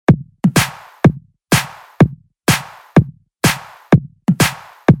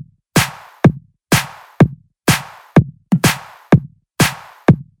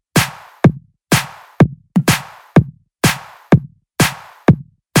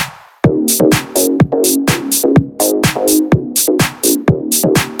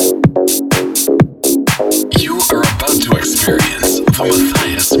experience the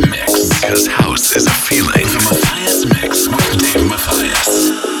Matthias Mix, because house is a feeling. The Matthias Mix with Dave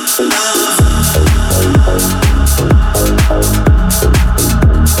Matthias.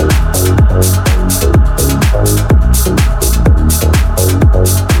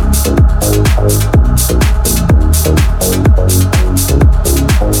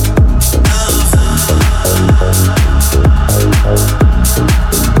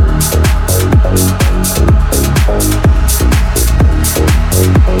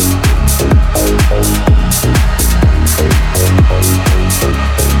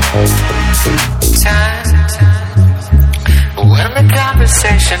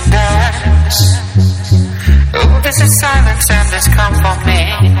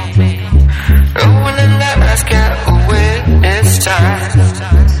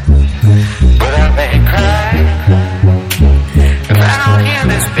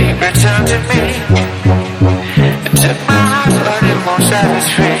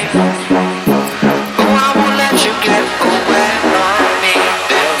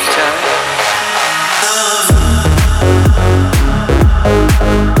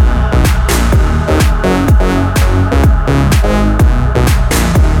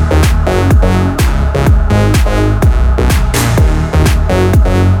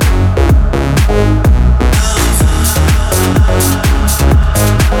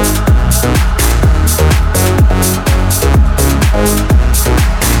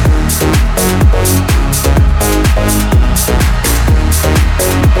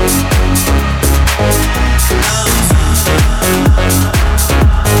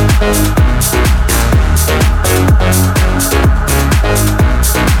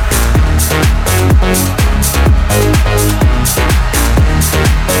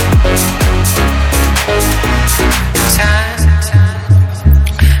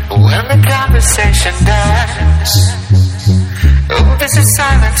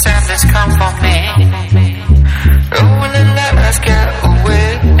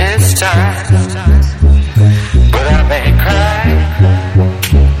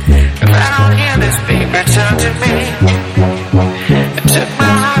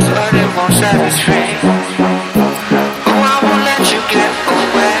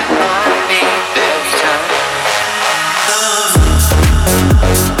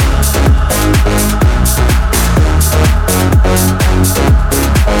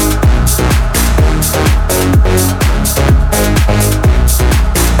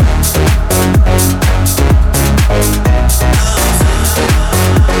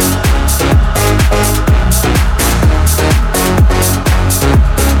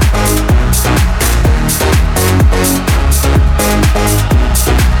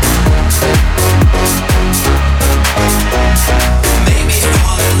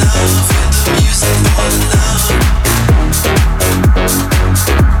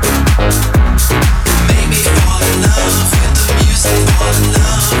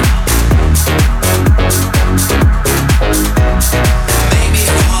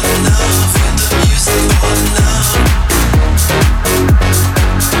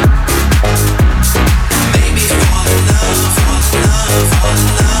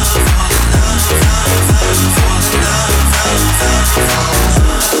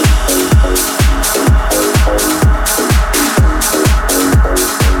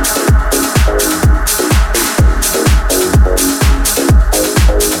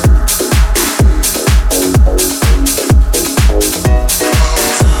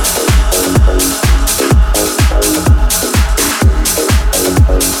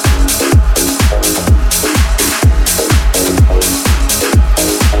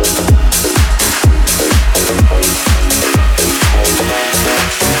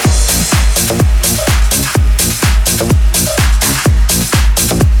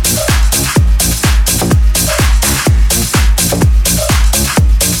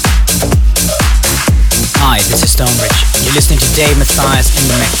 Dave Matthias in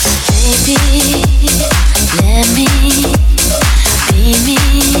the mix. Baby, let me be me.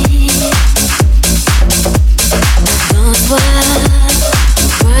 Those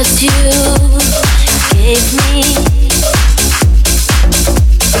words you gave me.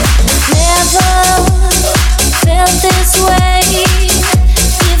 Never felt this way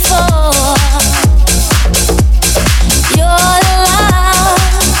before. Your love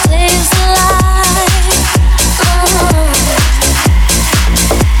saves a life.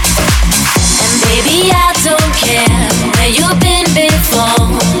 Baby, I don't care where you've been before.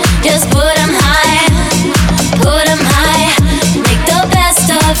 Just put 'em high, make the best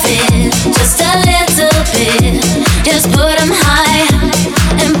of it, just a little bit.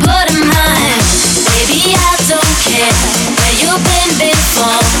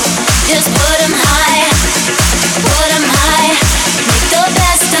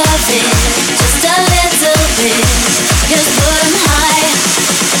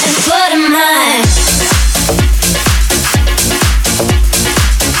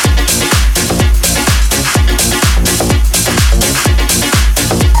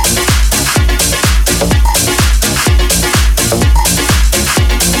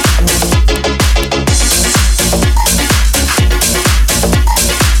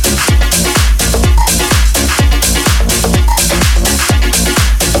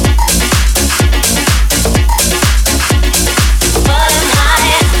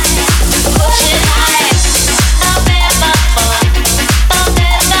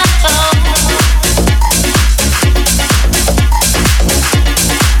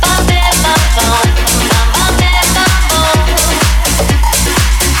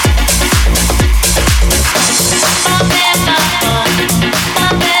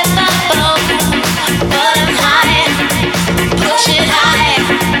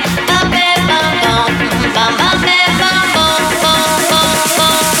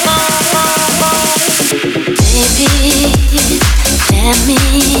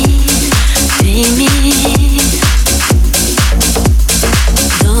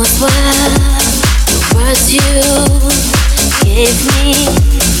 were the words you gave me.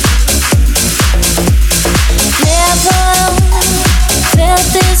 Never felt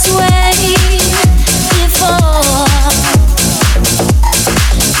this way before.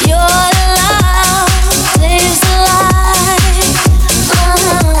 Your love lives alive.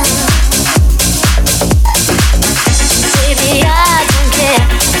 Baby, I don't care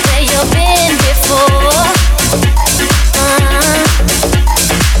where you've been before.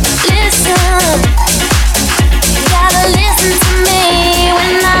 Listen, you gotta listen to me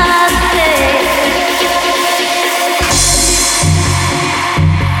when I say.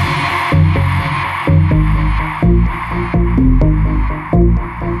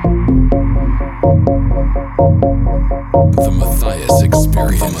 The Matthias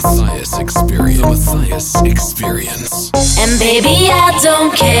Experience. The Matthias Experience. The Matthias Experience. And baby, I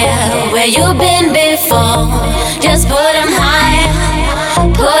don't care where you've been before. Just put 'em high,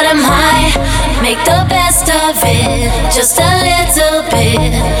 put 'em high. Make the best of it, just a little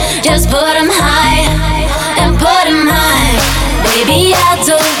bit. Just put 'em high and put 'em high. Baby, I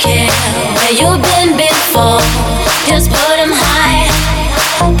don't care where you've been before. Just put 'em high,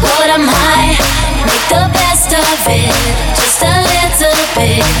 put 'em high. Make the best of it, just a little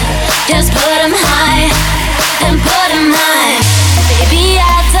bit. Just put 'em high and put 'em high. Baby,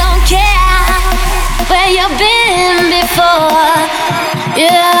 I don't care where you've been before.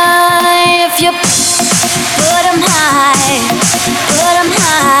 Yeah, if you put 'em high, put 'em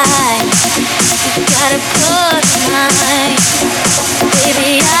high. You gotta put 'em high.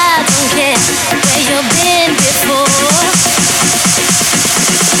 Baby, I don't care where you've been before.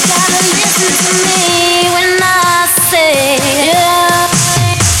 You gotta listen to me when I say, yeah.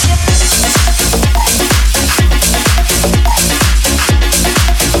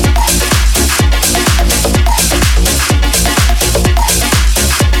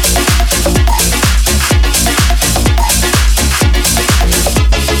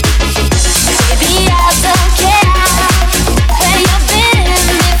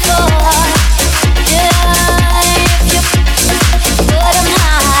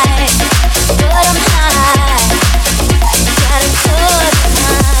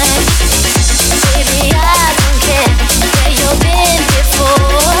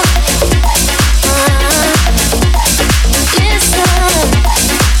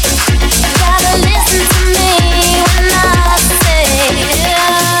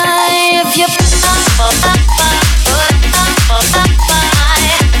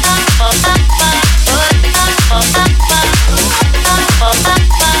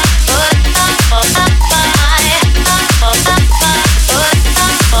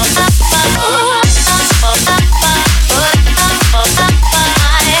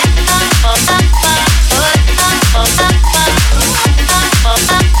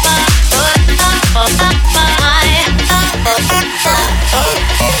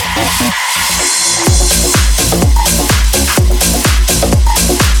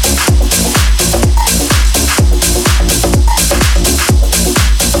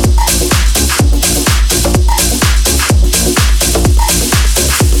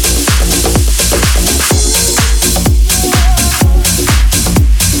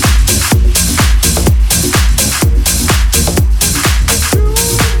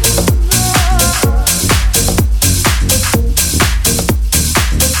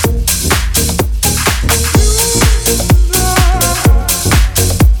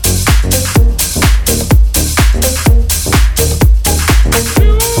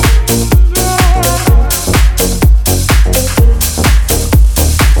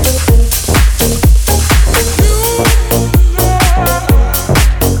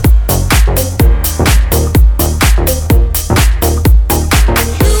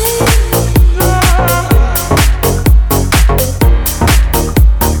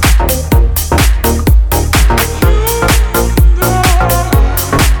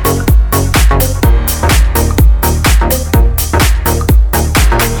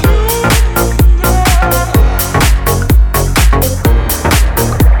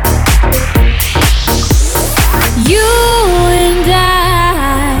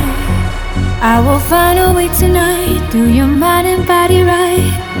 Do your mind and body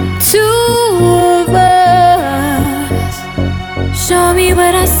right. Two of us. Show me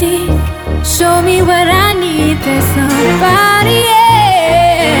what I seek. Show me what I need. There's somebody else.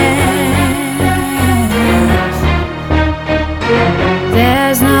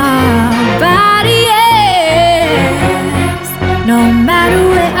 There's nobody else. No matter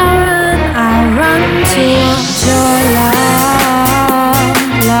where I run towards your love,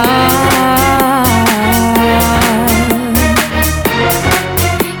 love.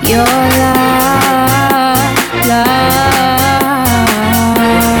 your love,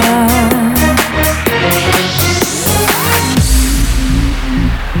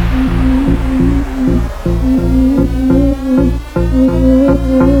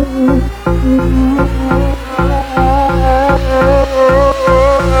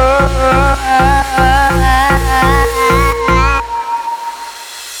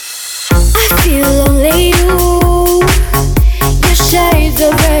 I feel only you. Your shades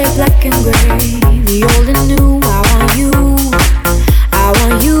of red, black and gray, the old and new. I want you, I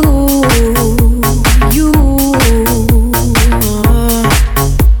want you, you.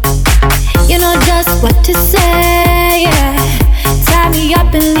 You know just what to say, yeah. Tie me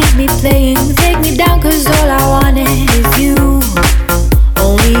up and leave me playing. Take me down 'cause all I wanted is you.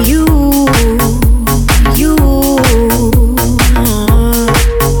 Only you, you.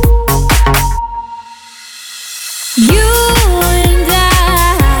 You and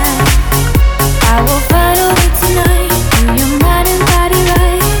I will find a way tonight. Do your mind and body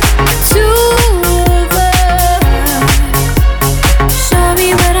right. Two of us. Show me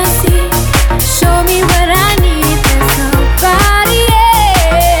what I see. Show me what I need. There's nobody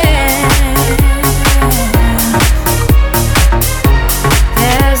else.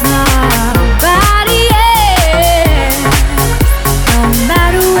 There's nobody else. No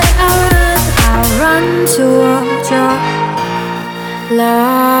matter where I run towards your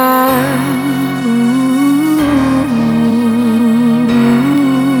love.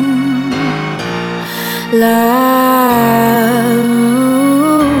 Love.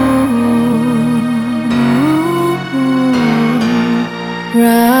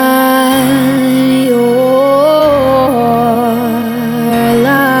 Run your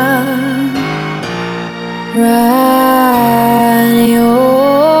love. Run your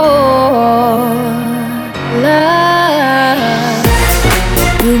love.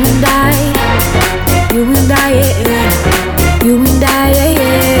 You and I, yeah. You and I, yeah.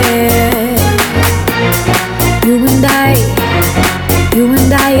 You and I, yeah. You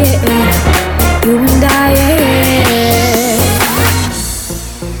and I, yeah. You and I,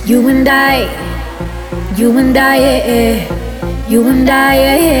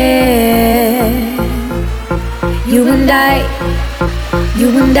 yeah. You and I, yeah. You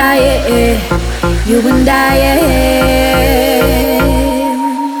and I, yeah. You and I, yeah.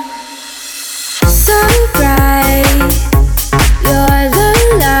 So bright, you're the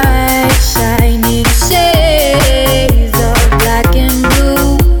light shining shades of black and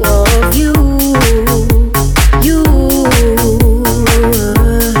blue of you, you.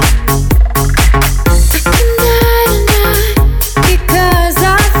 Because I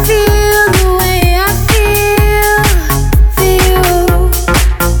feel the way I feel for you.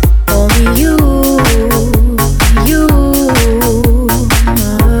 Only you, you.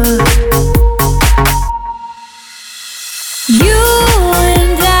 You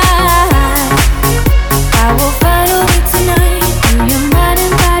and I will find a way tonight. Do your mind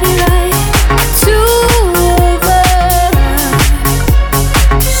and body right. Two of us.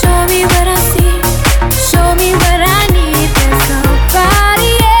 Show me what I see. Show me what I need. There's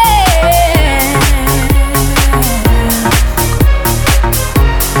nobody else.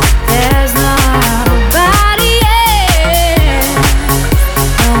 There's nobody else.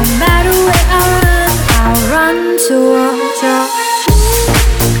 No matter where I'll run towards your.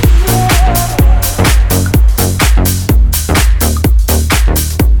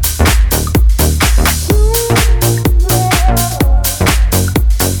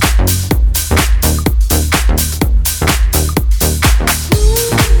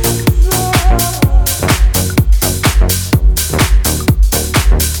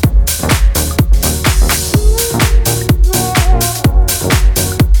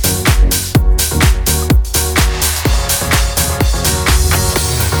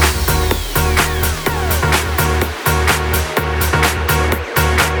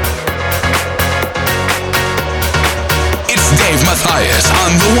 It's Dave Mathias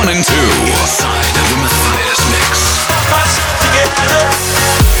on the 1 and 2. Inside of the Mathias Mix.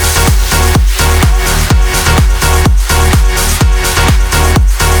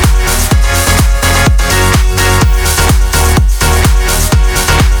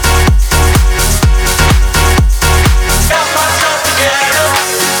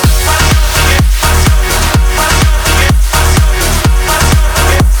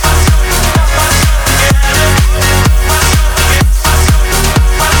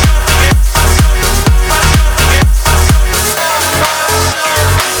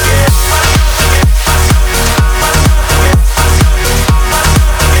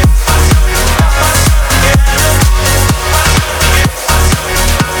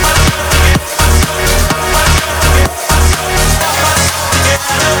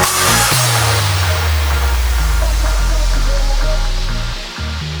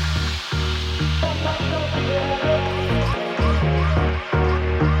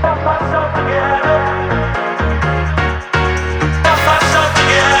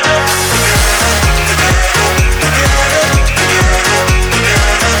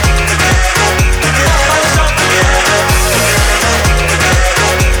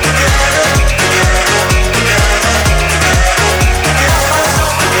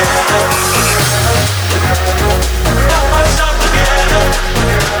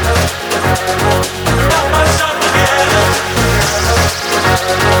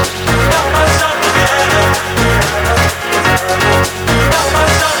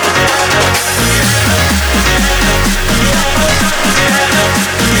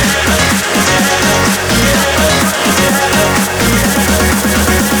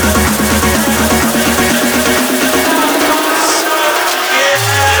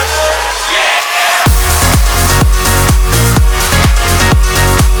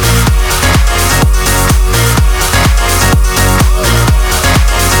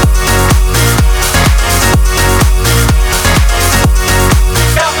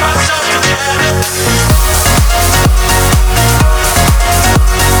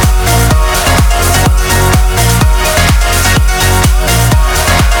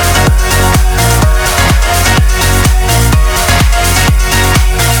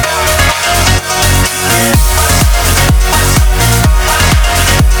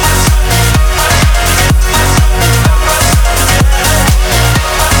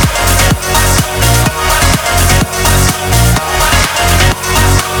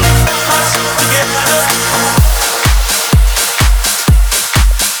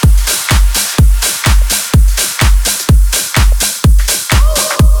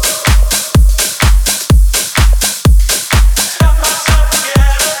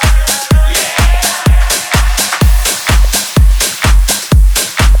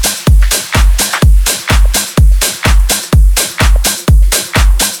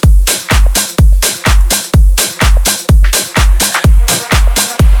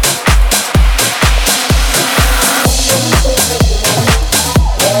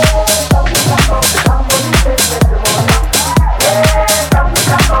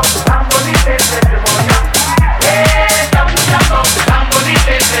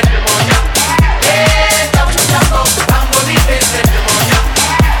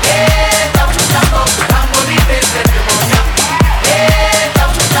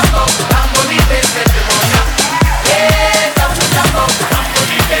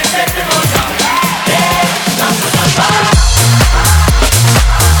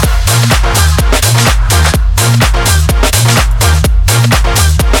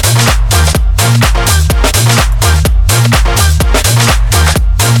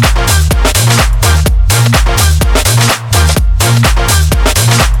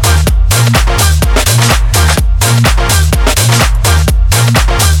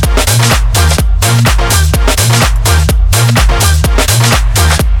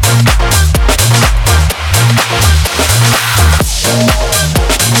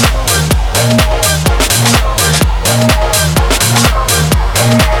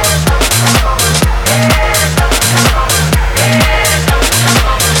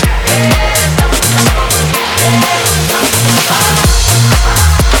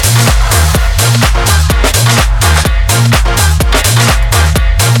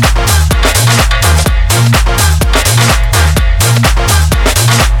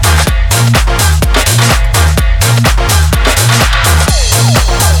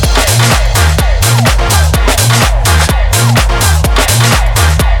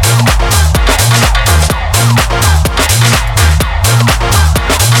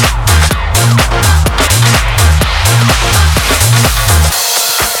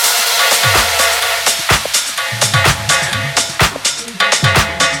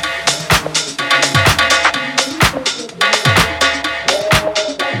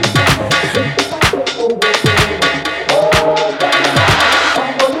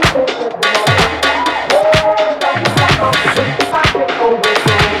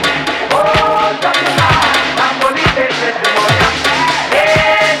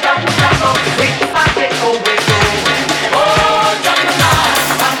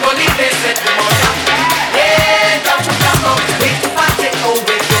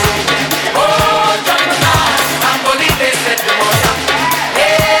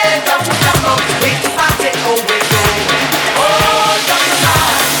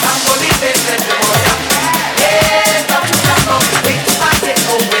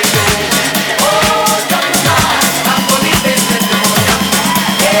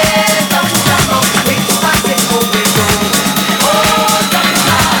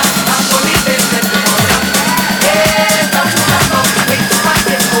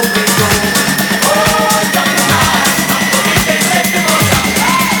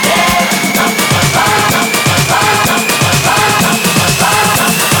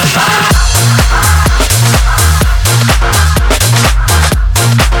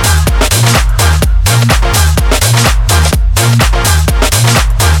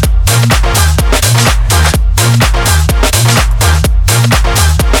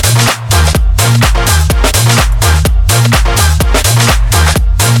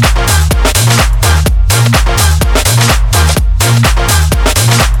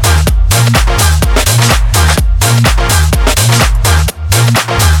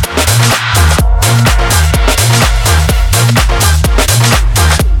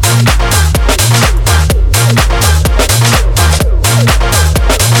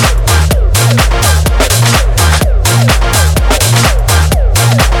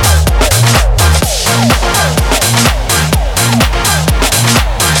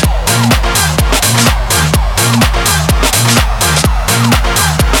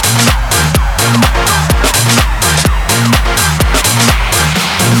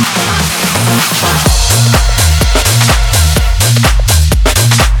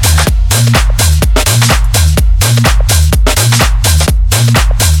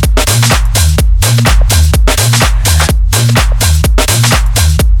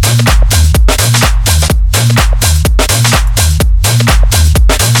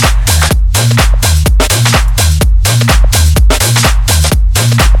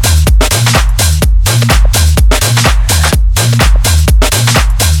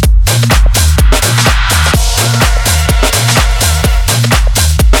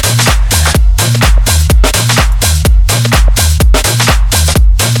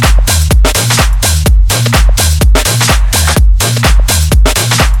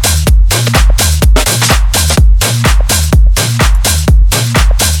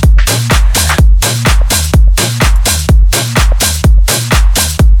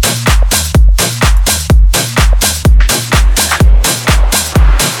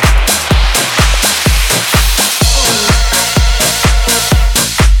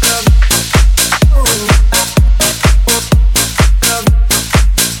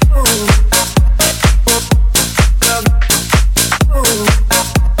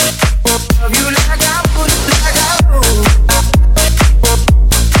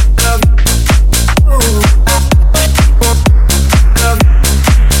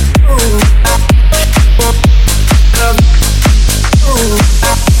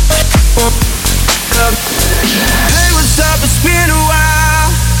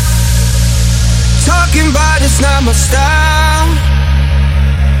 not my style.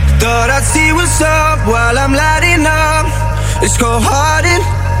 Thought I'd see what's up while I'm lighting up. It's cold-hearted,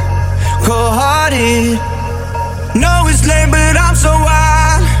 cold-hearted. Know it's late but I'm so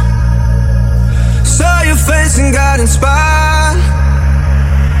wild. Saw your face and got inspired.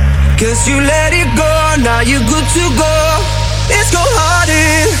 Guess you let it go, now you're good to go. It's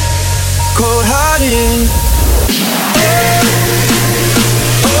cold-hearted, cold-hearted.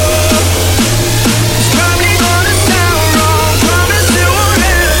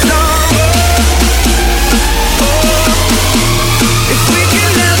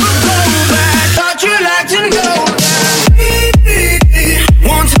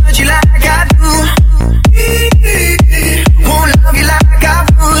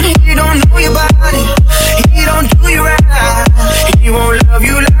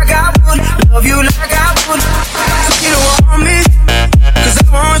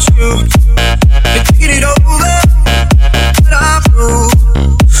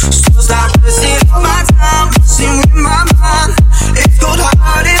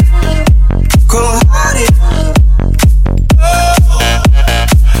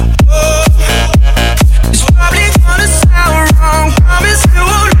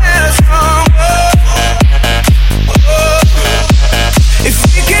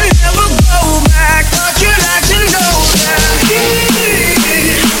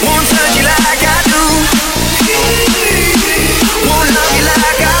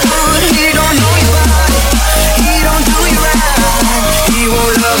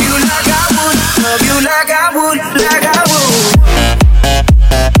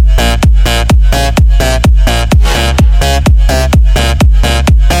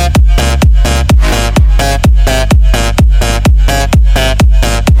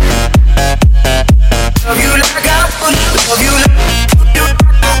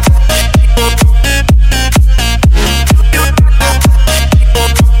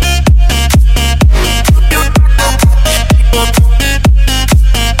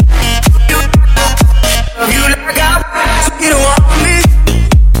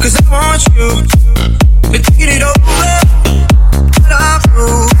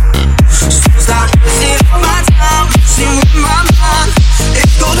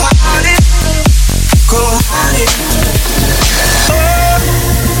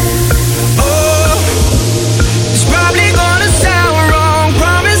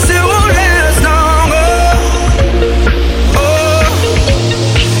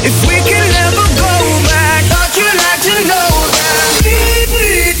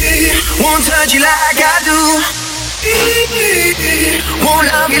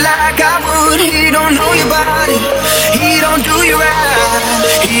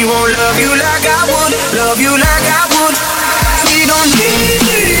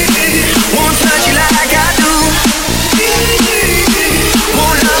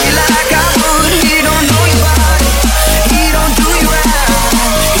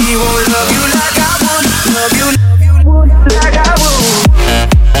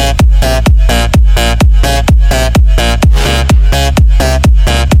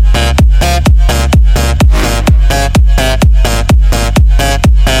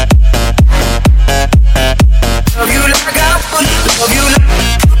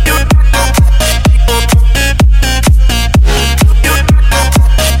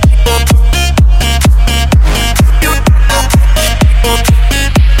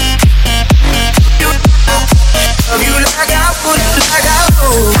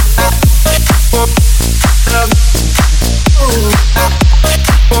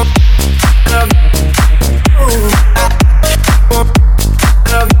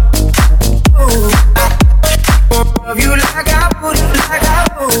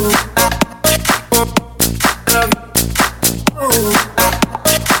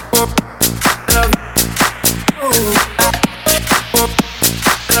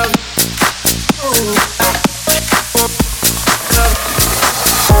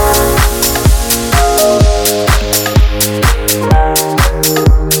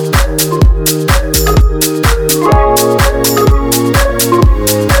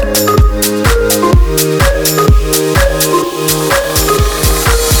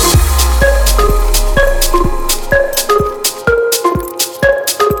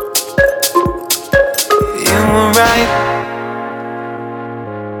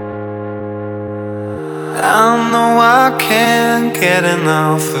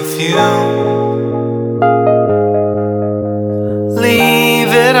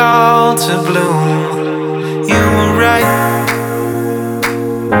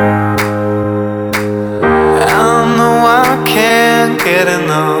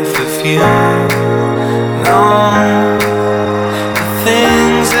 No, the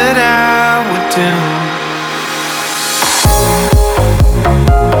things that I would do.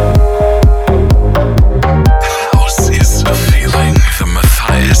 House is a feeling. The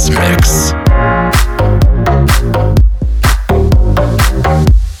Matthias Mix.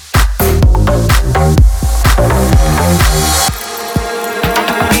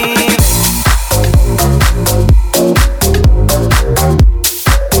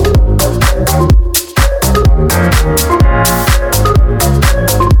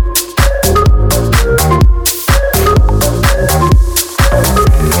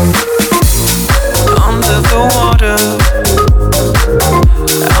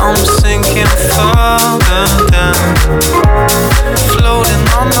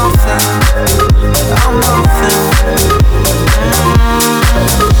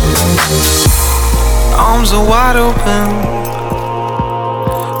 Wide open,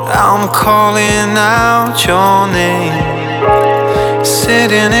 I'm calling out your name,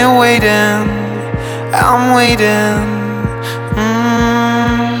 sitting and waiting, I'm waiting.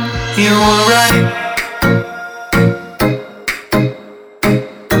 You were right,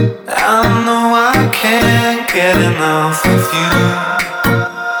 I know I can't get enough of you.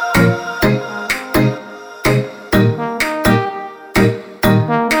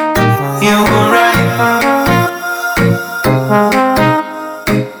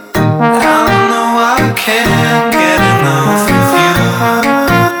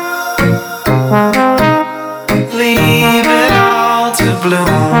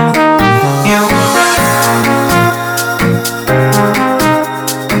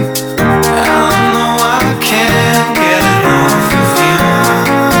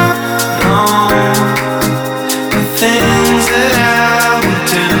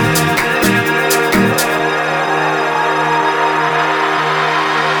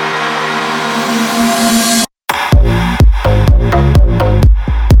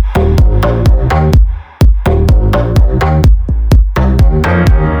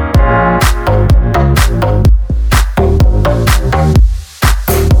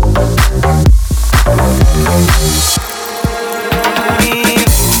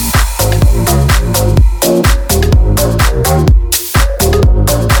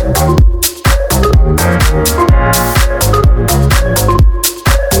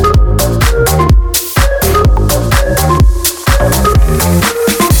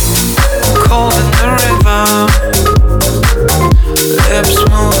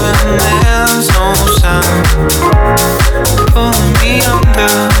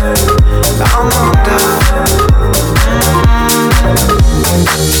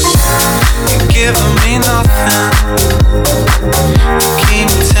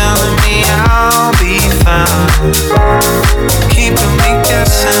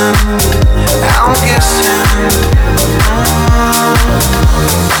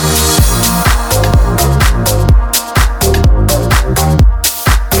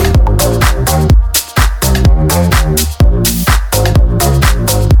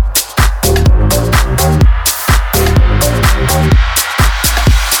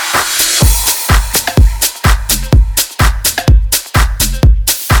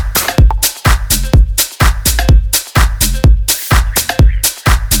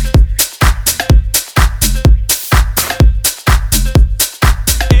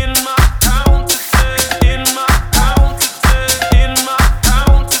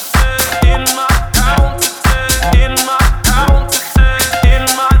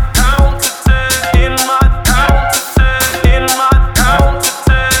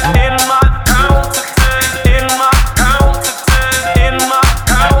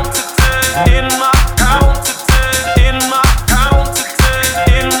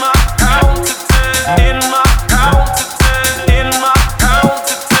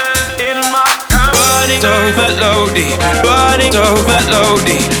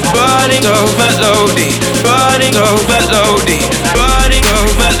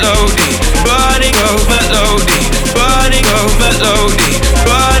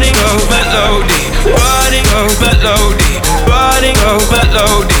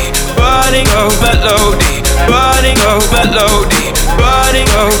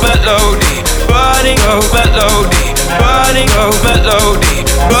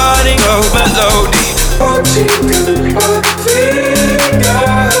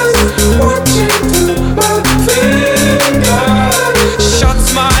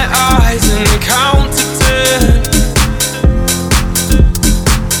 Shuts my eyes and count to 10.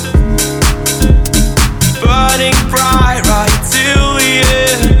 Burning bright right till the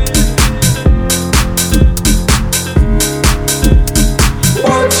end.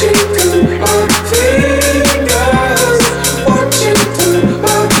 Watching through my feet.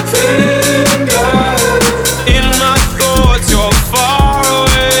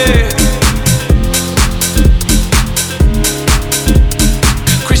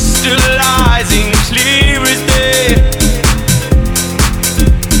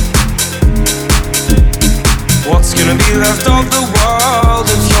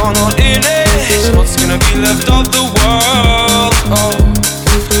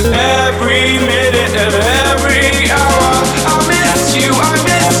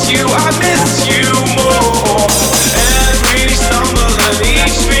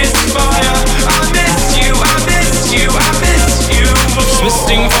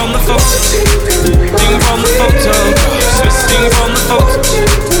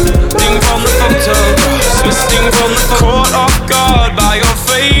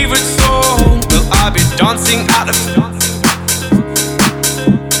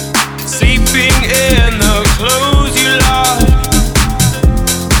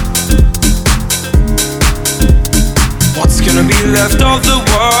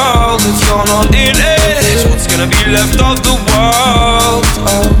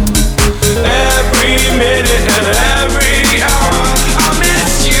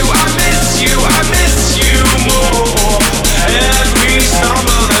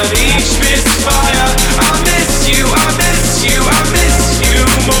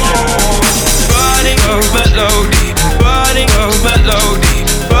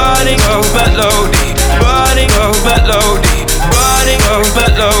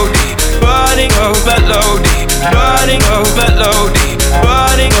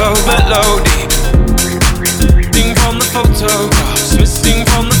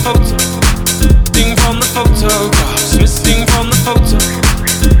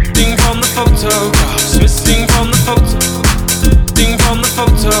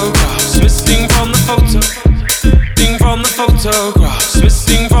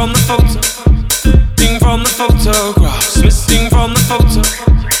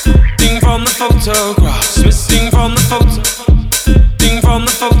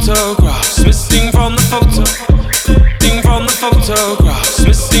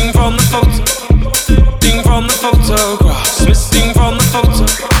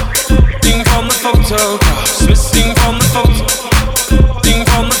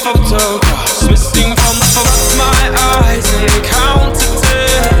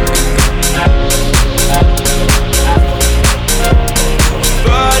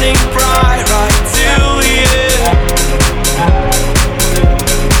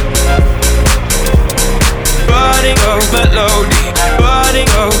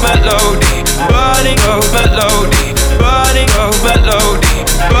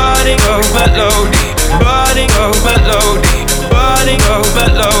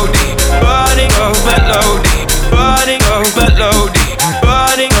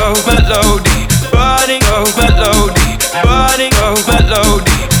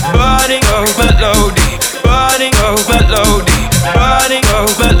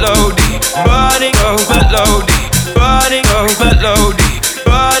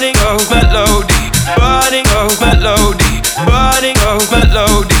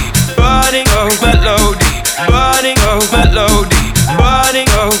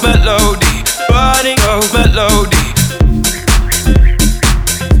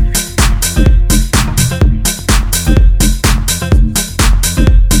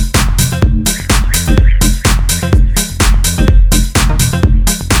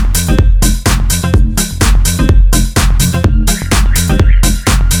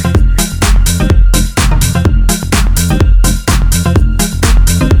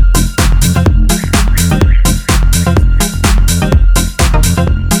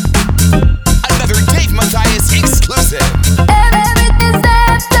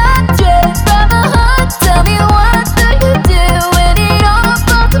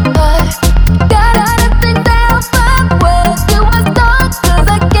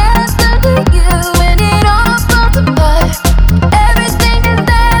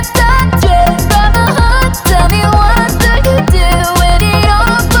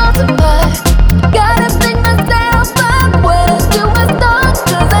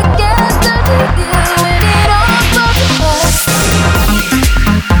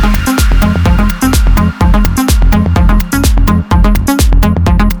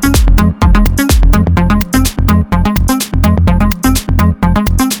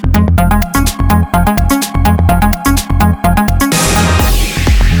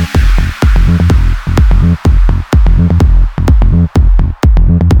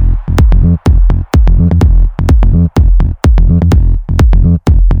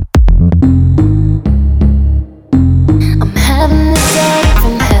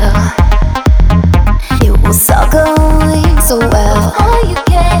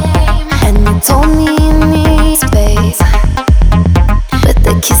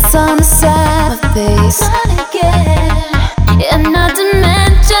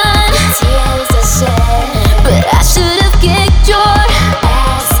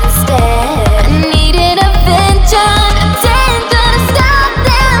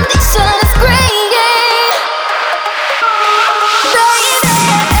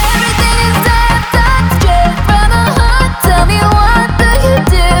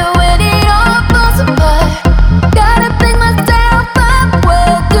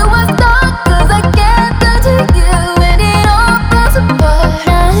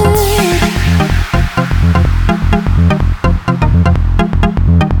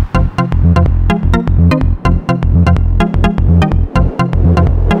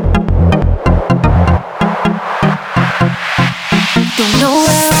 Don't know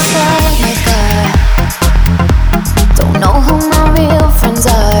where I'm from, don't know who my real friends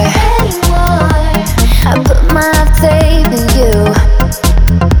are anymore. I put my faith in you.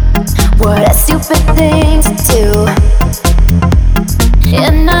 What a stupid thing to do.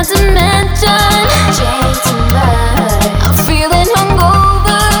 And not to mention, change tonight. I'm feeling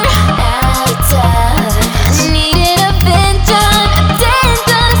hungover, out of time. I needed a vengeance,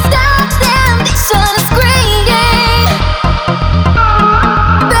 attention to stop them. They trying to scream.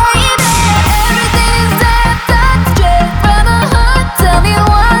 Baby, everything's left out straight from the heart. Tell me,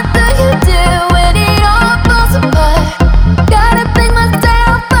 what do you do when it all falls apart? Gotta pick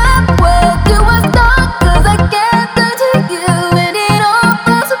myself up, where do I start? 'Cause I can't touch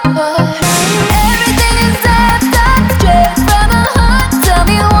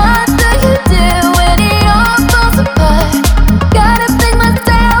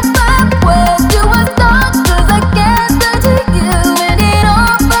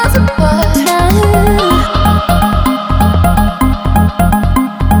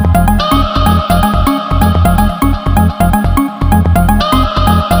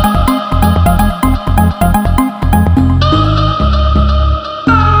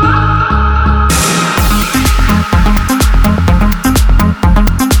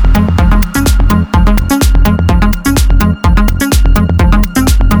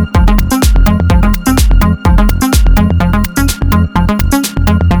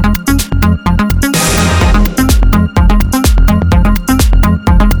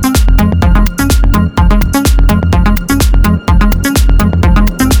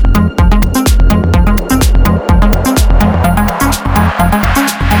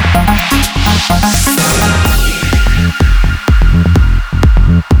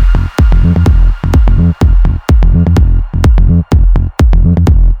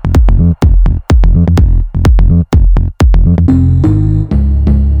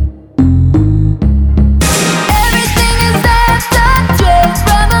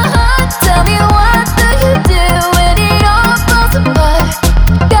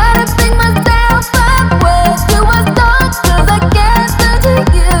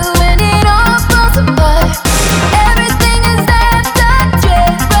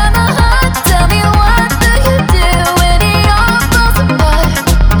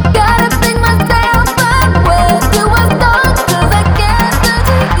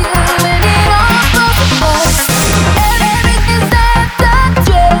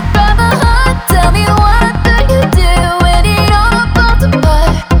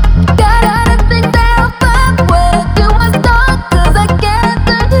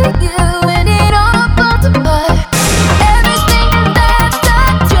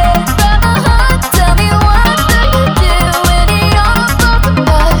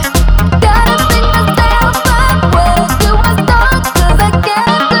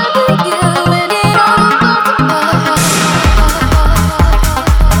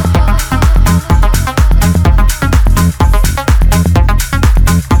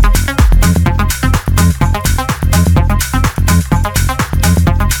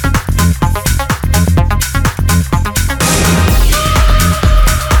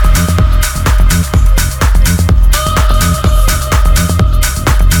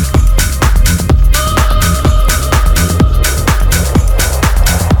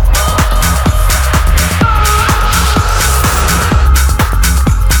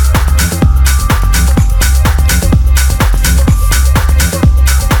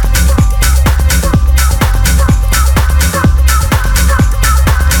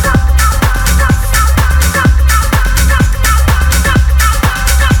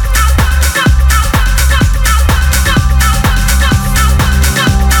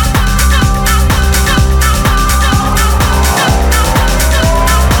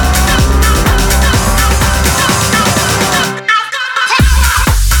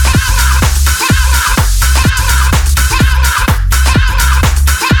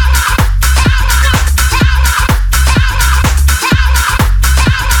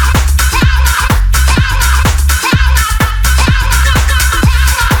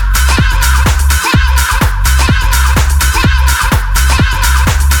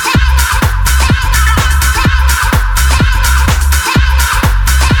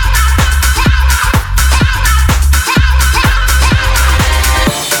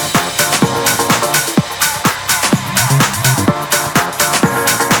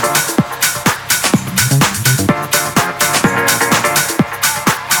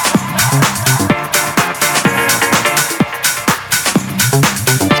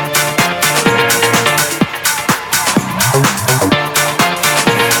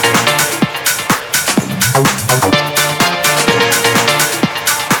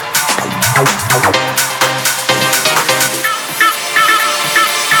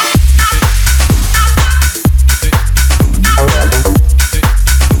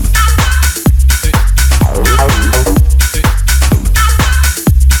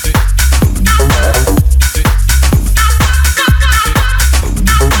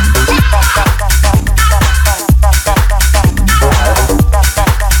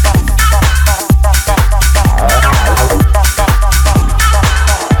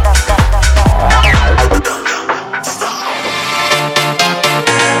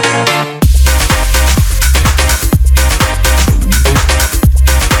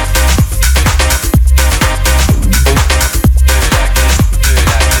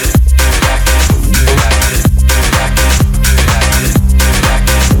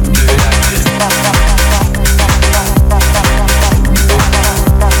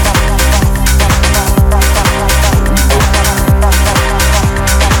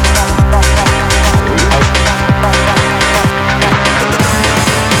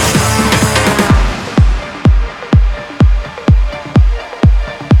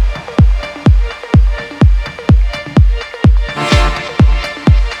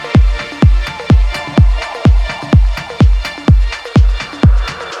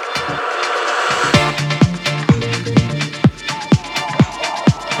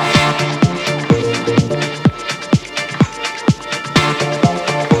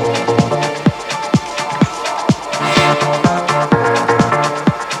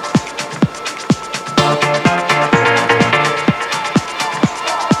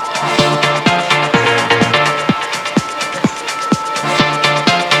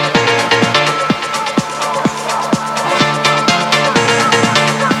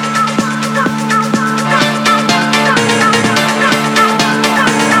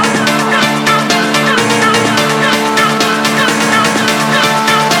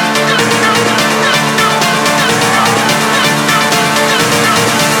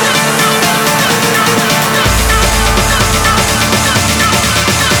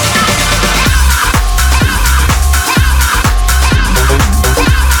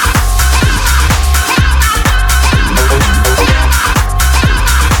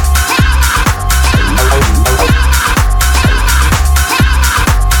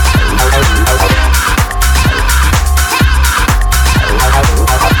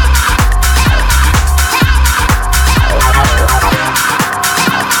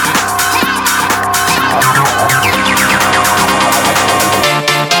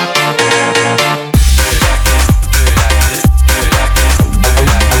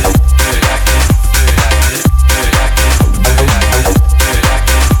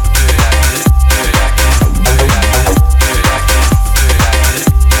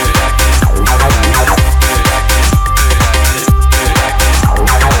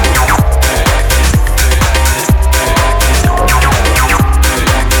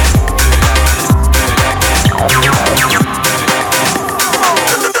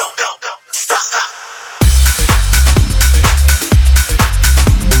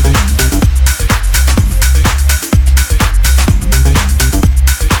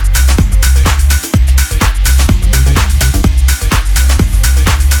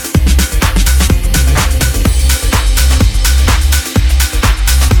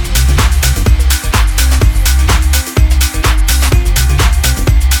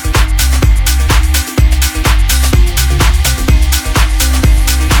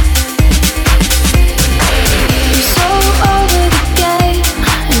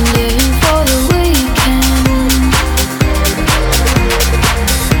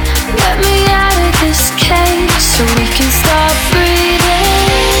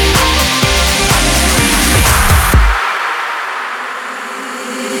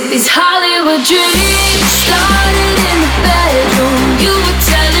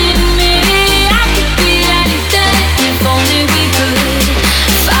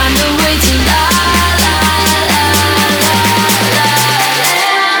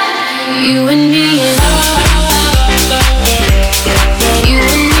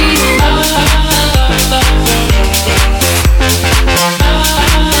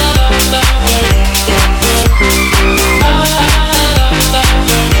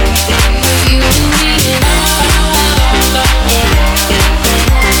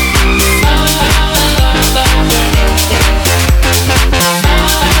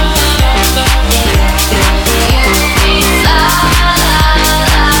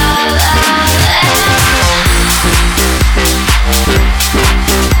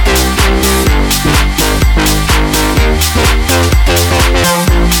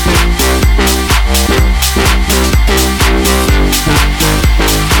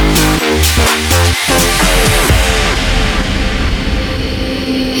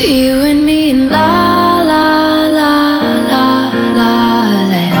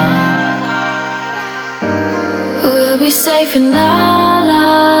safe in la la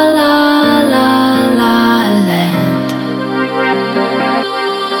la la la land. Ooh,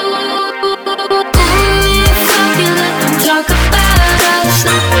 fuck you, let them talk about us,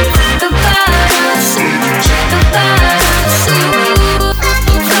 about us, about us. Ooh,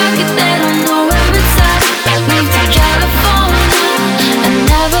 fuck it, they don't know where it's at. Leave to California and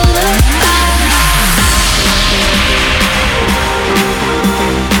never look back.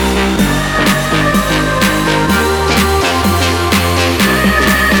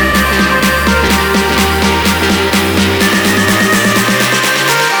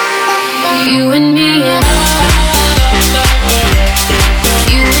 You and me, you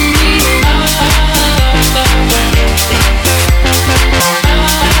and me.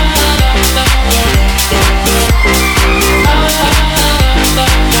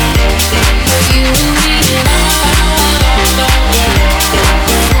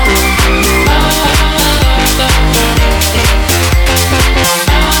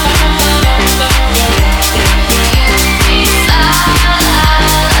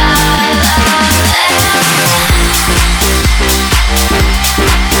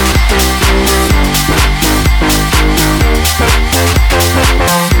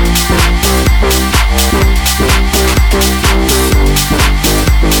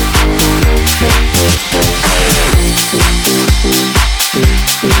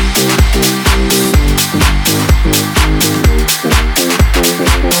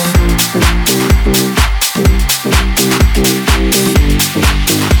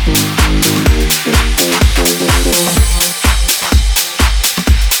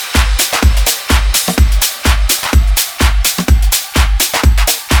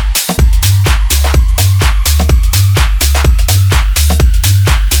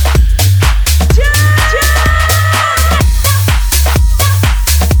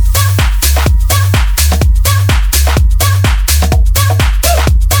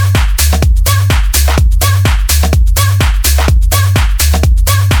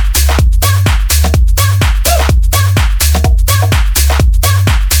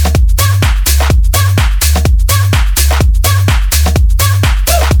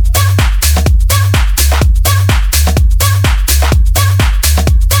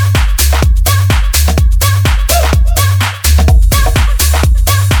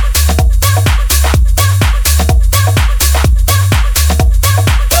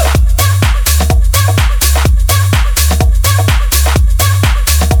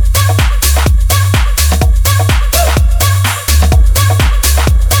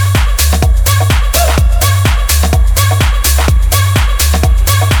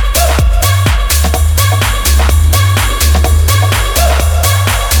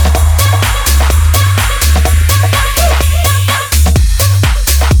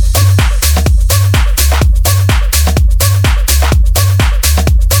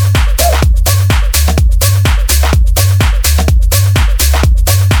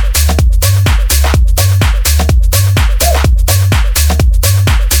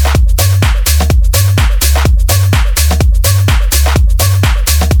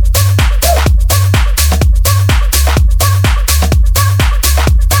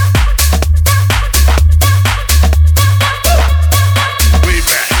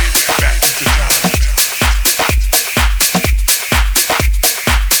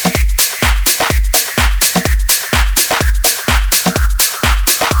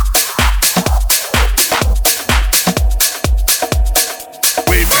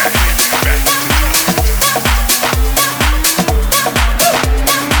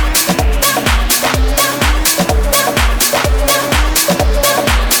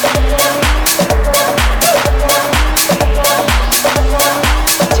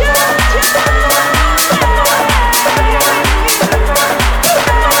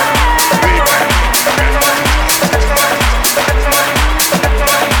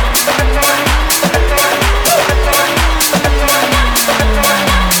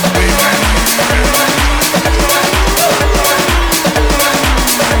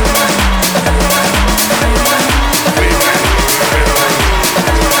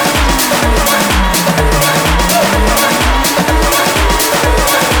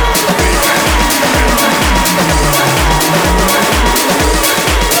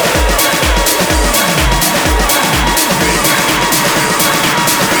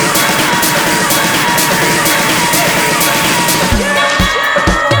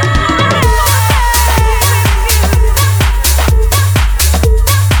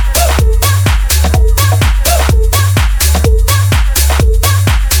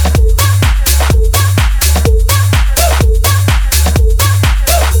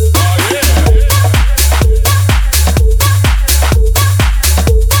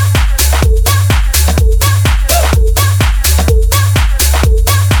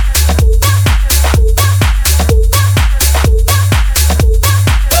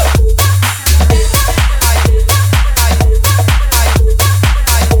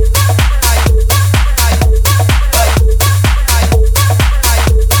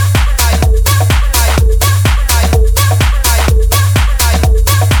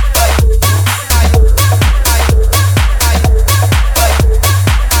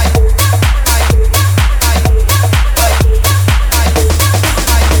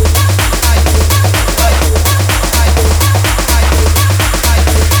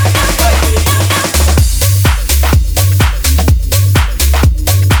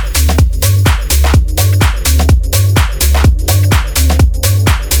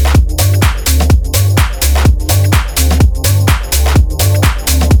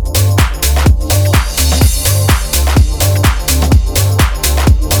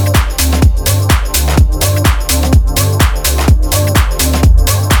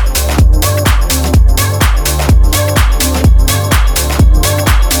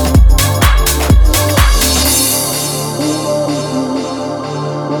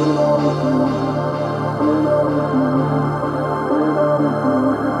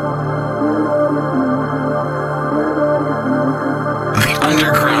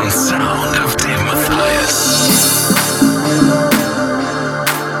 underground sound of Dave Mathias.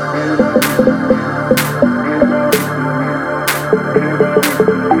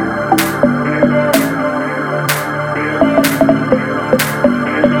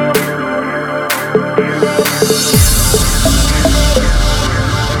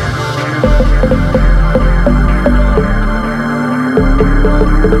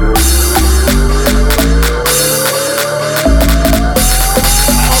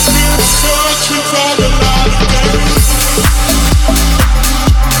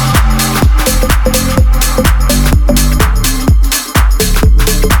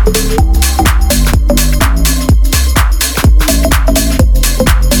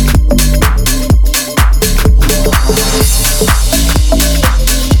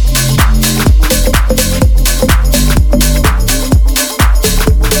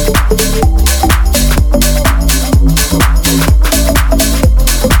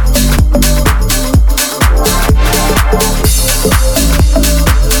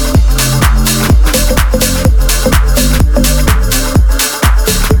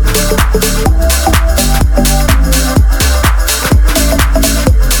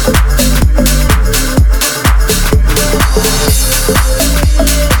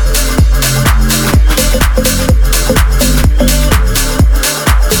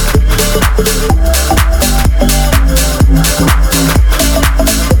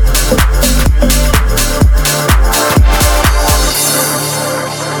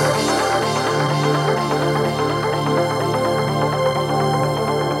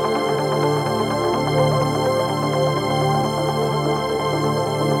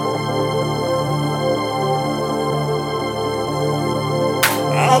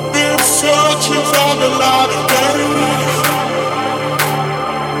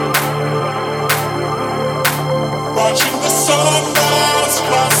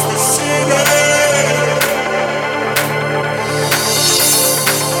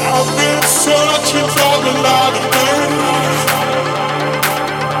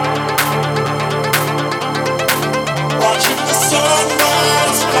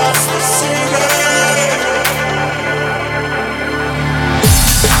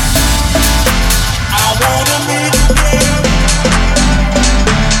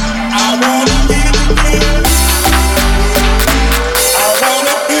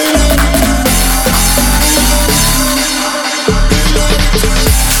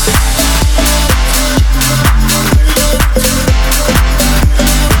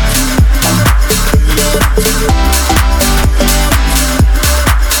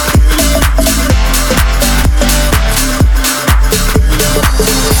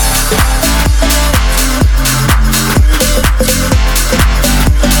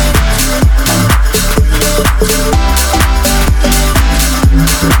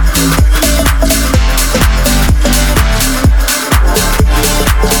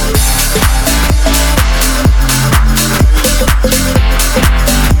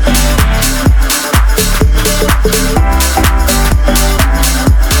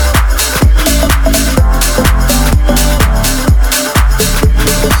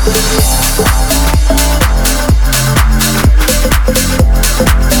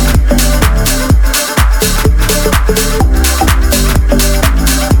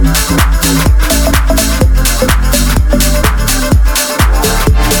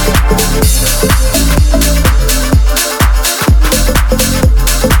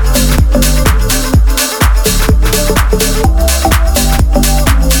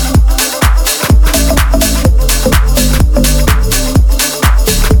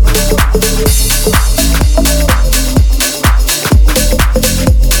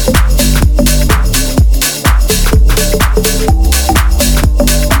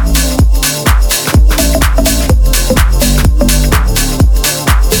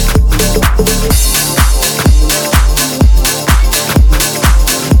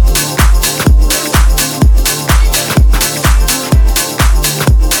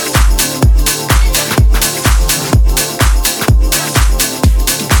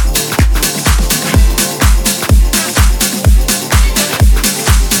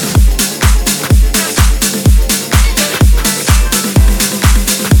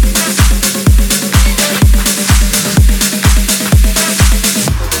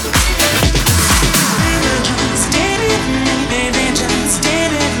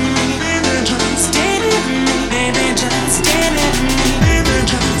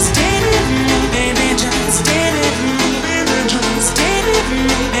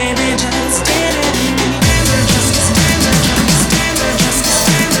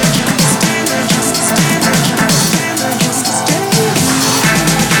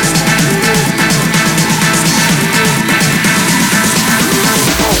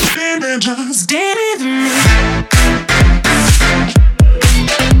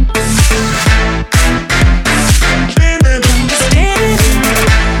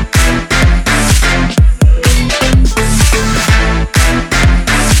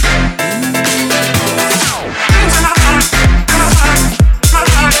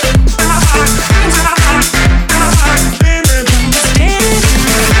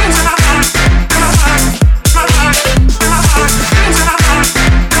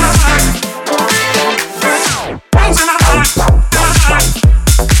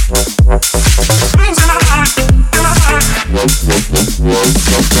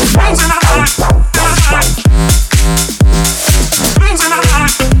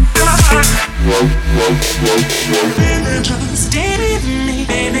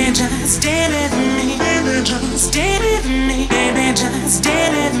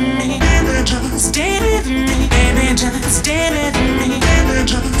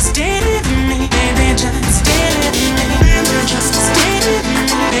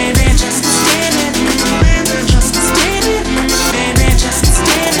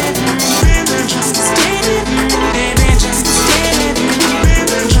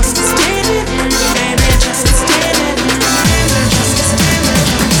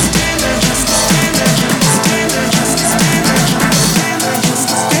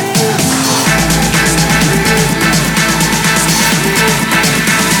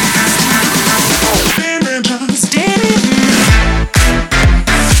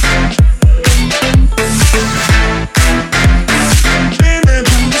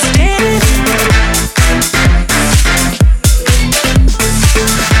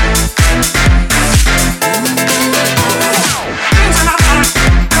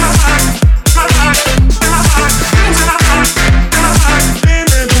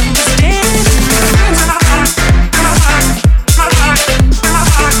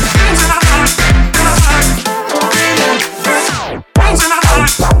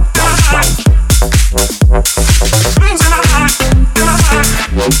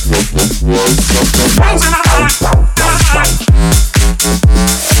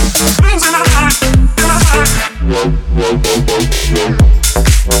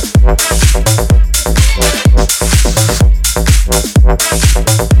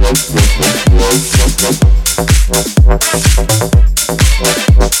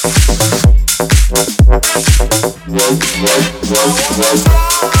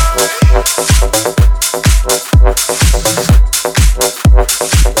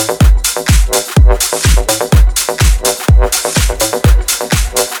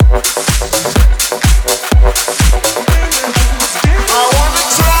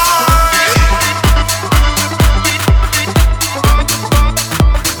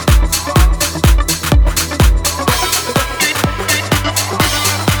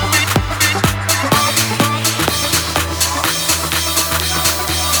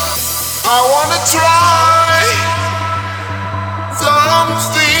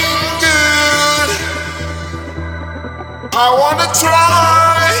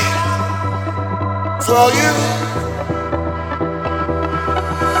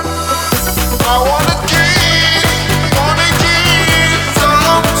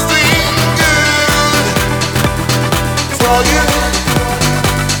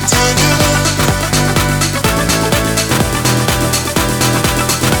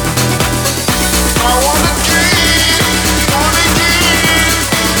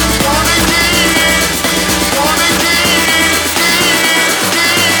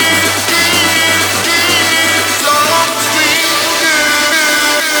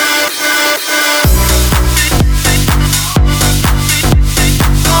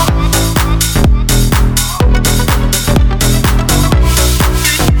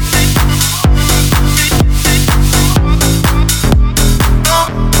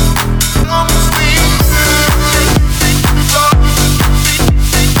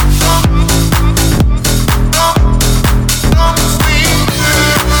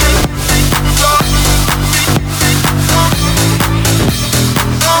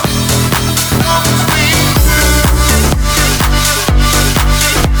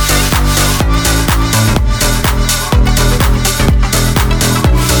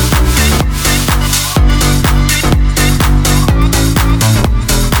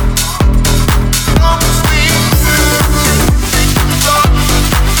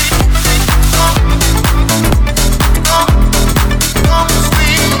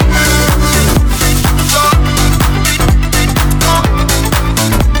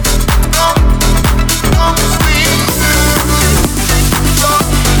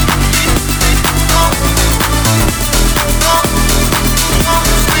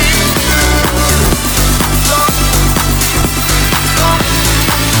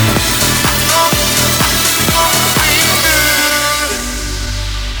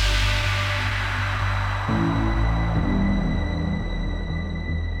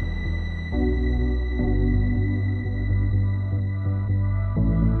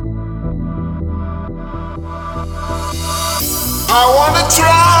 I wanna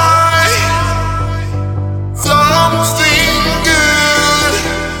try something good.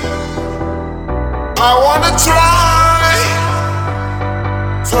 I wanna try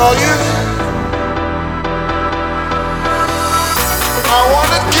for you.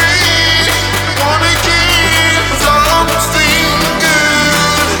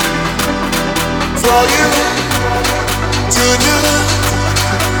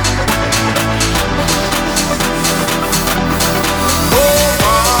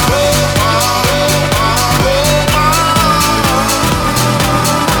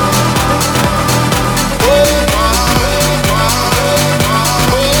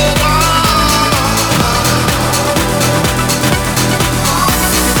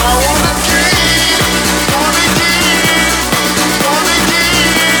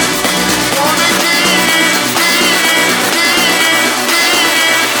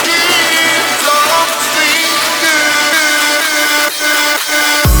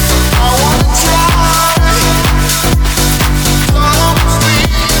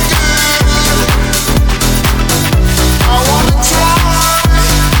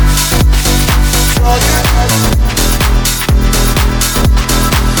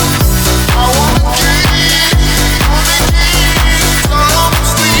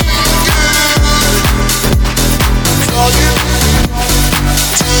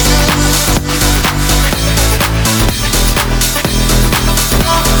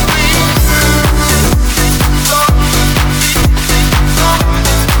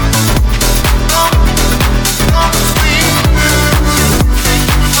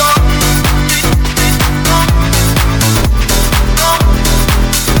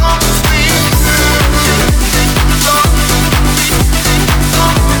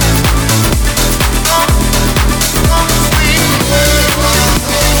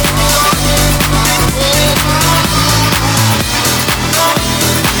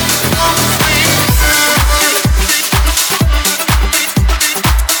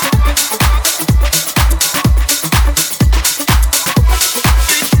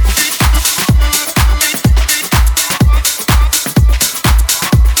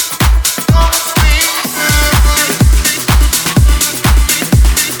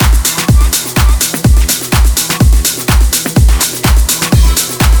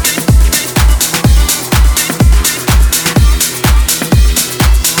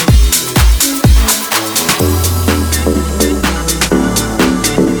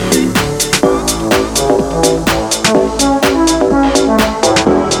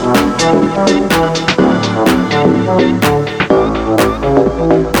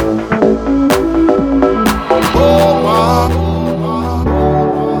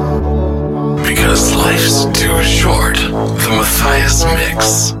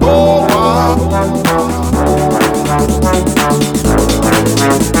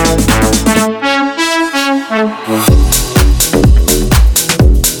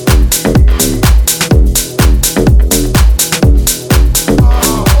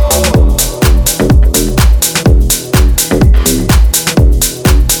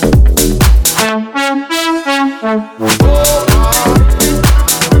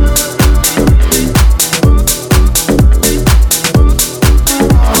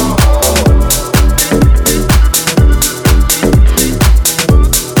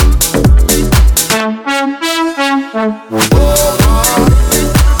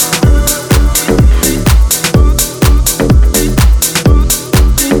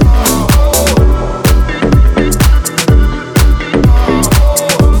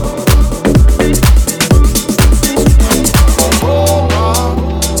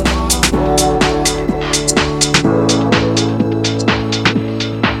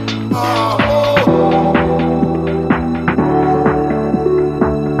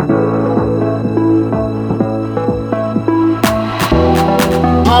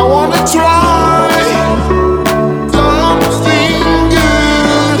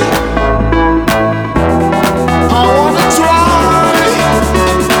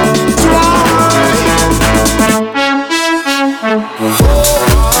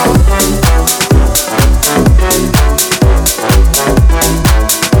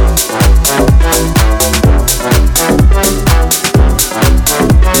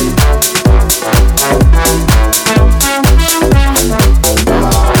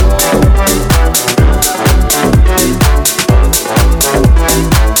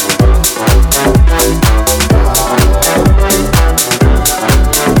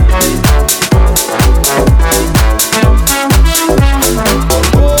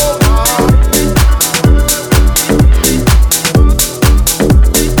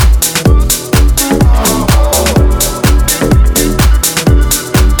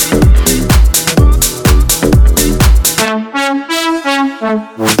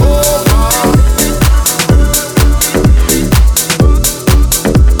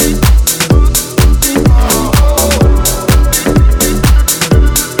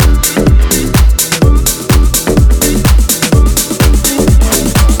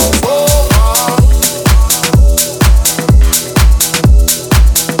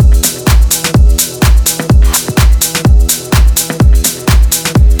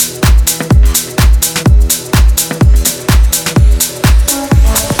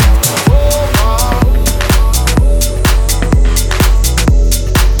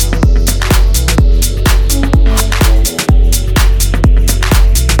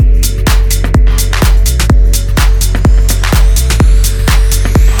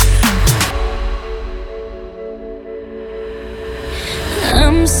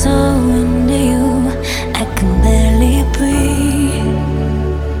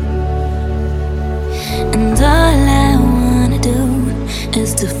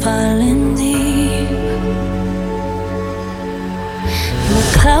 to falling deep.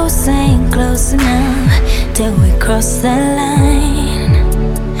 We're close, ain't close enough till we cross the line.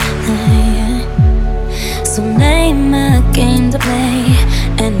 So name a game to play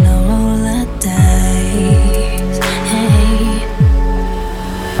and I'll roll the dice. Hey.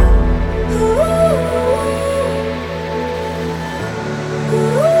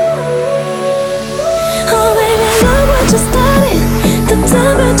 Oh baby, look what you started. The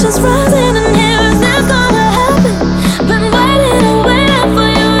temperature's rising and here is this gonna happen. Been waiting and waiting for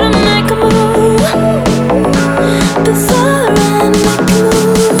you to make a move before I make a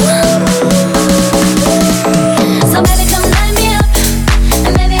move. So baby, come light me up,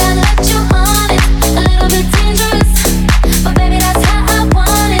 and baby I'll let you on it. A little bit dangerous, but baby that's how I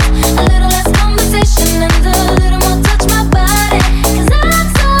want it. A little less conversation and a little more touch my body. 'Cause I'm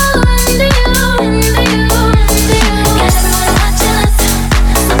so into you, into you, into you. Got everyone watching us,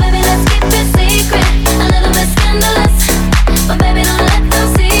 so baby let's keep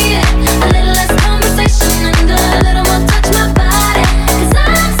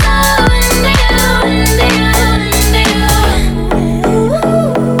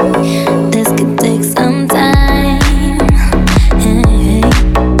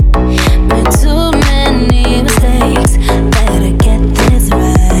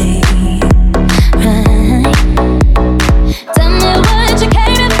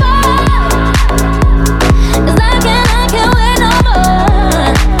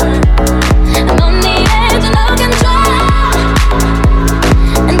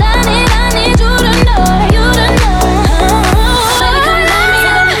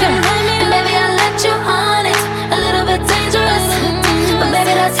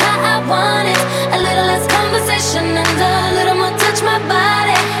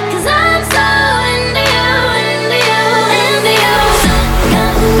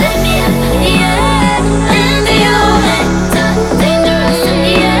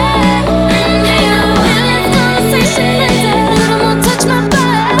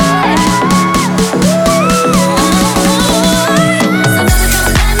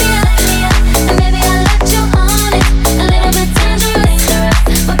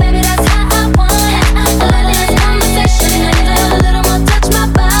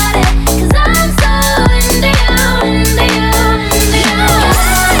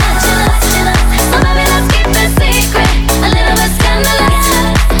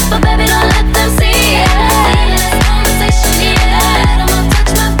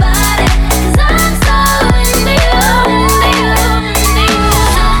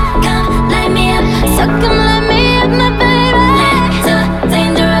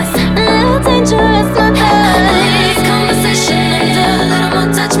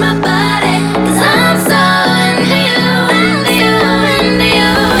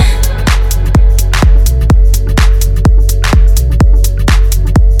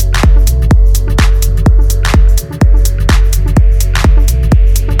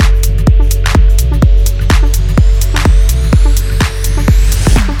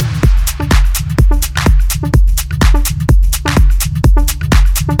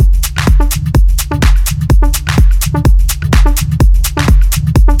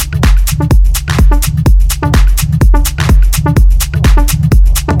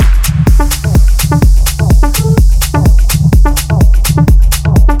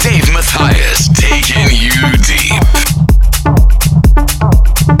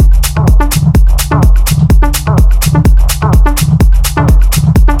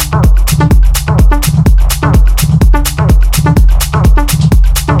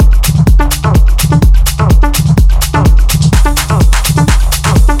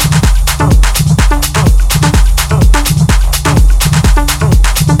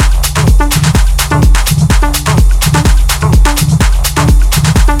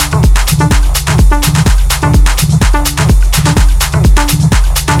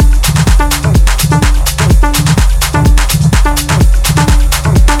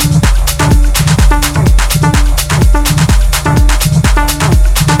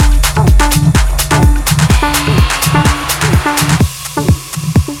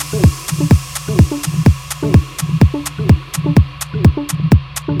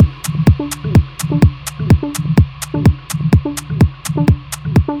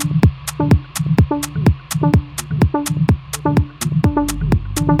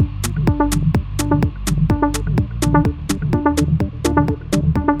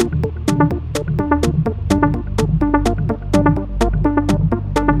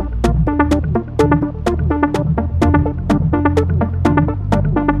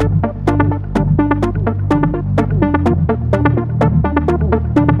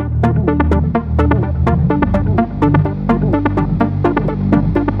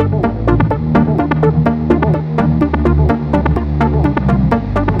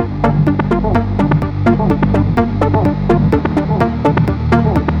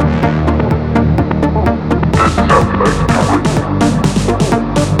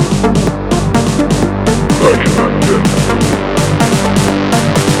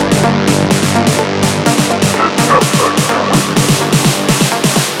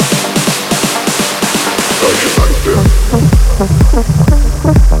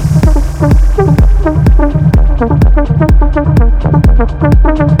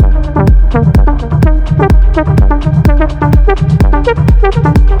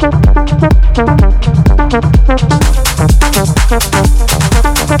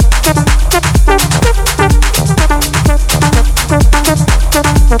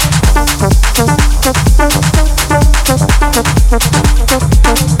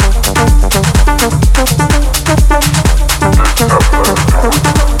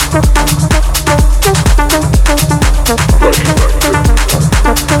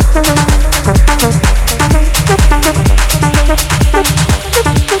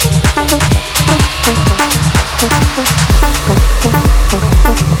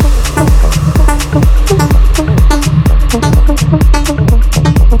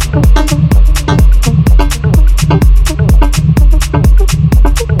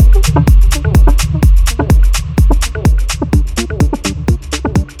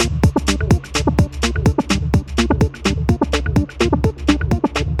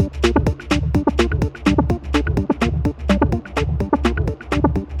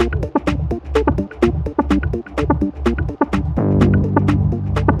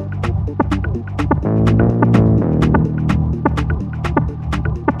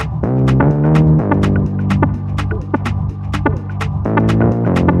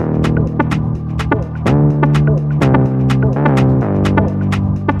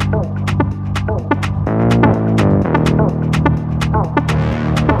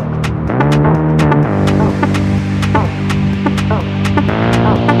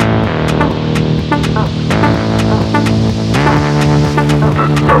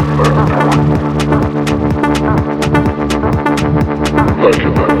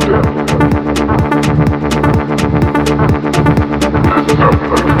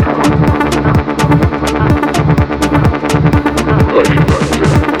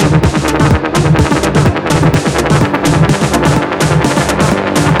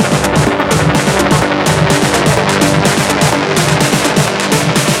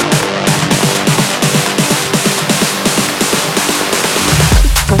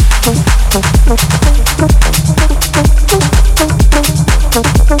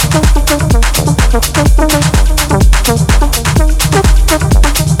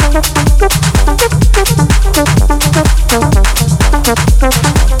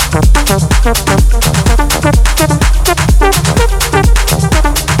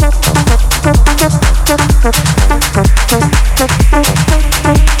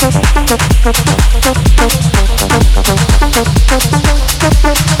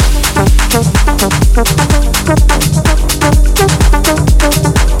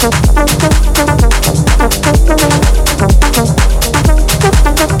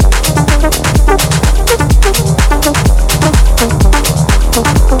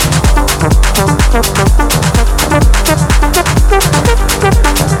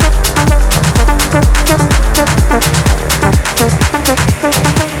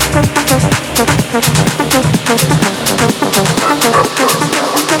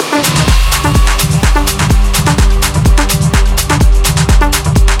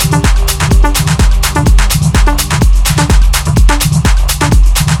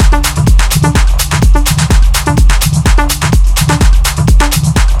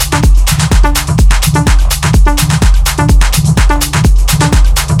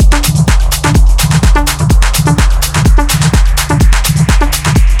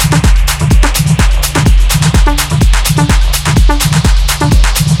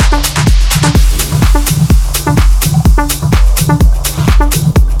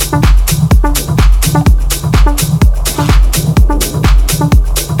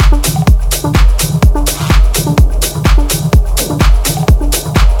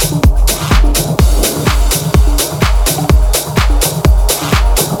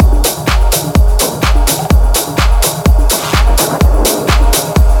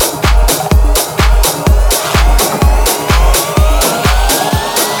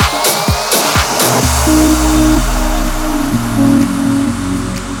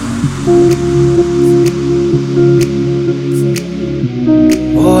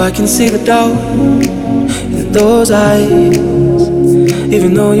I can see the doubt in those eyes.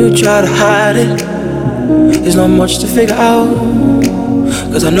 Even though you try to hide it, there's not much to figure out,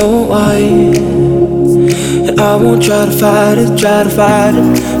 'cause I know why. And I won't try to fight it, and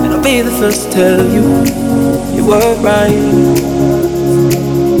I'll be the first to tell you, you were right.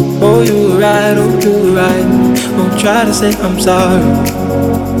 Oh, you were right, oh, you were right. Won't try to say I'm sorry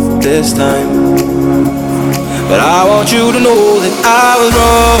this time, but I want you to know that I was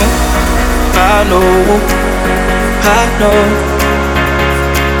wrong. I know,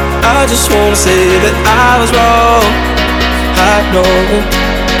 I just wanna say that I was wrong. I know.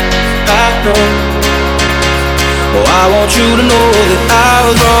 Oh, I want you to know that I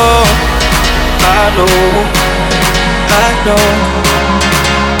was wrong. I know.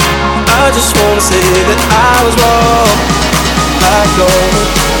 I just wanna say that I was wrong. I know.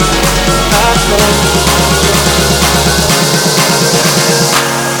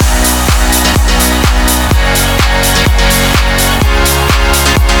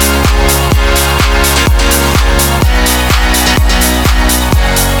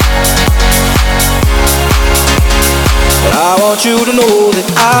 But I want you to know that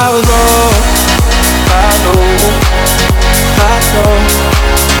I was wrong. I know.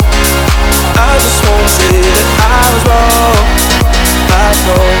 I just wanna say that I was wrong. I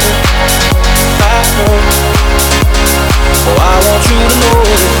know. Oh, I want you to know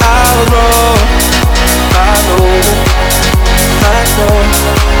that I was wrong. I know.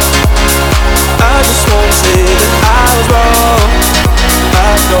 I just wanna say that I was wrong. I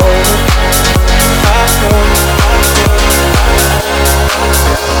know.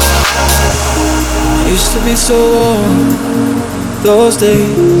 I used to be so warm those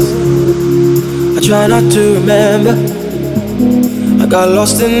days. I try not to remember. I got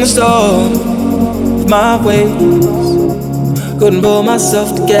lost in the storm of my ways. Couldn't pull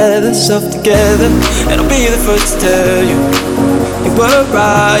myself together, and I'll be the first to tell you, you were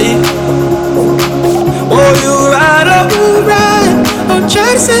right. Oh, you were right, oh, you were right. I'll try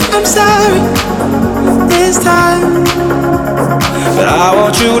to say I'm sorry this time, but I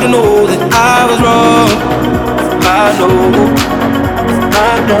want you to know that I was wrong. I know.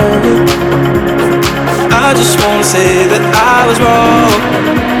 I I just wanna say that I was wrong.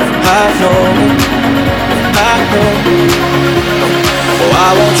 I know. Oh,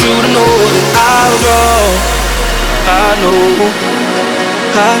 I want you to know that I was wrong.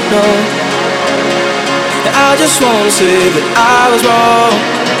 I know. And I just wanna say that I was wrong.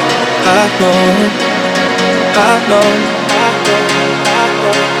 I know.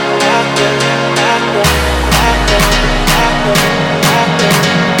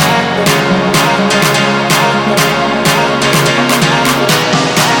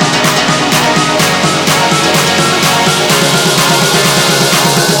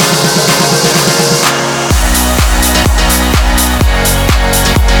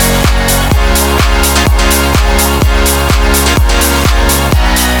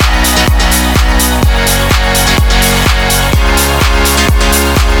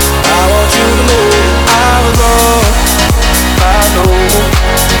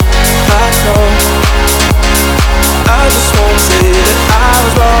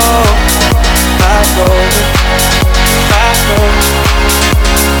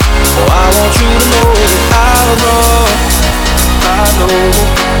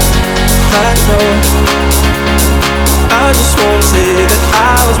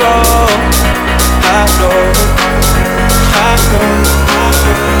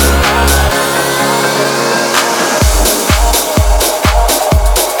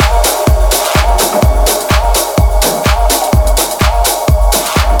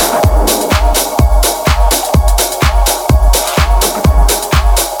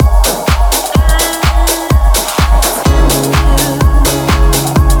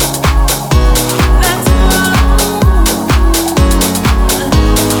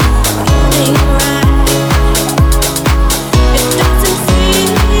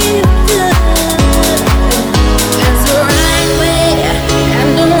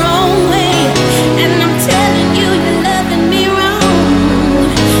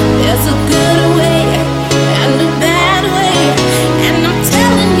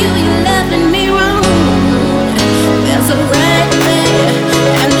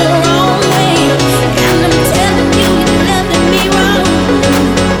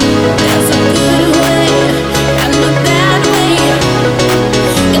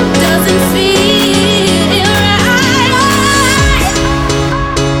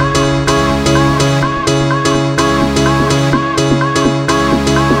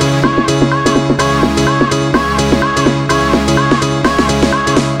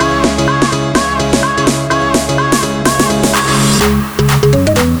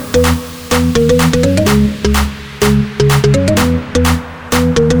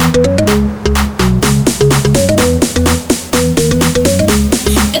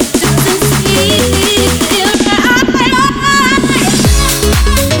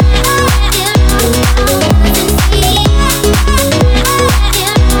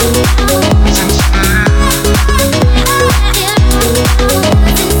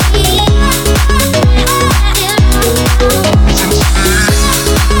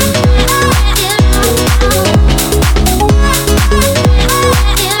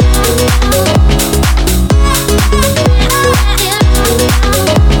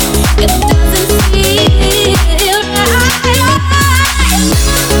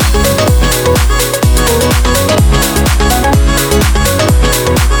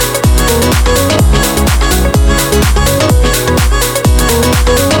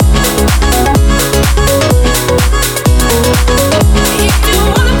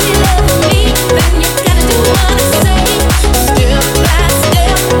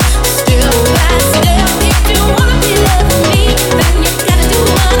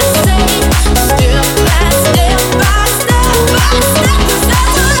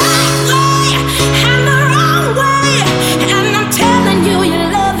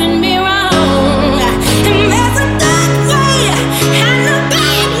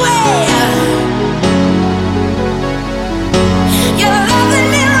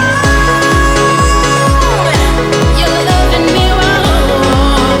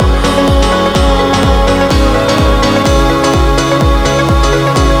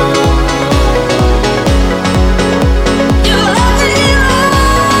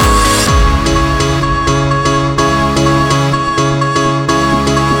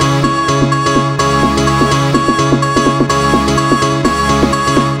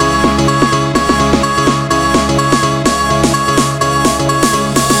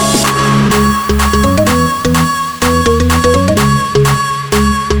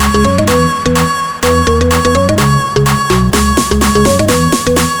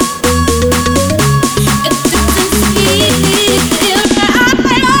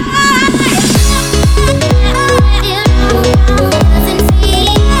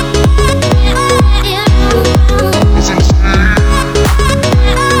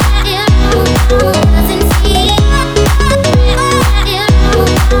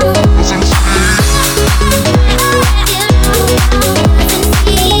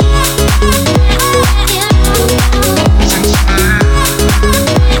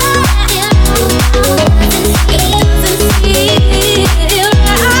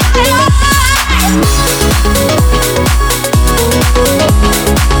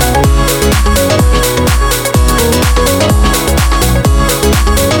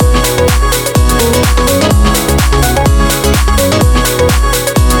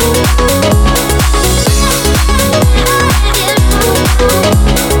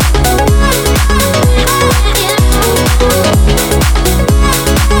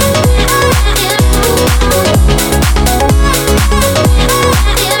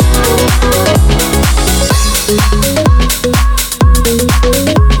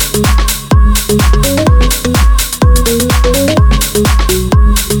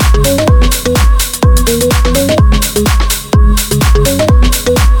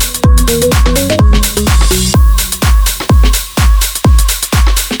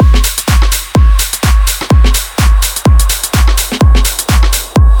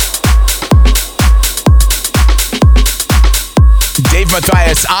 Dave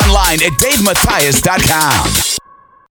Mathias online at DaveMathias.com.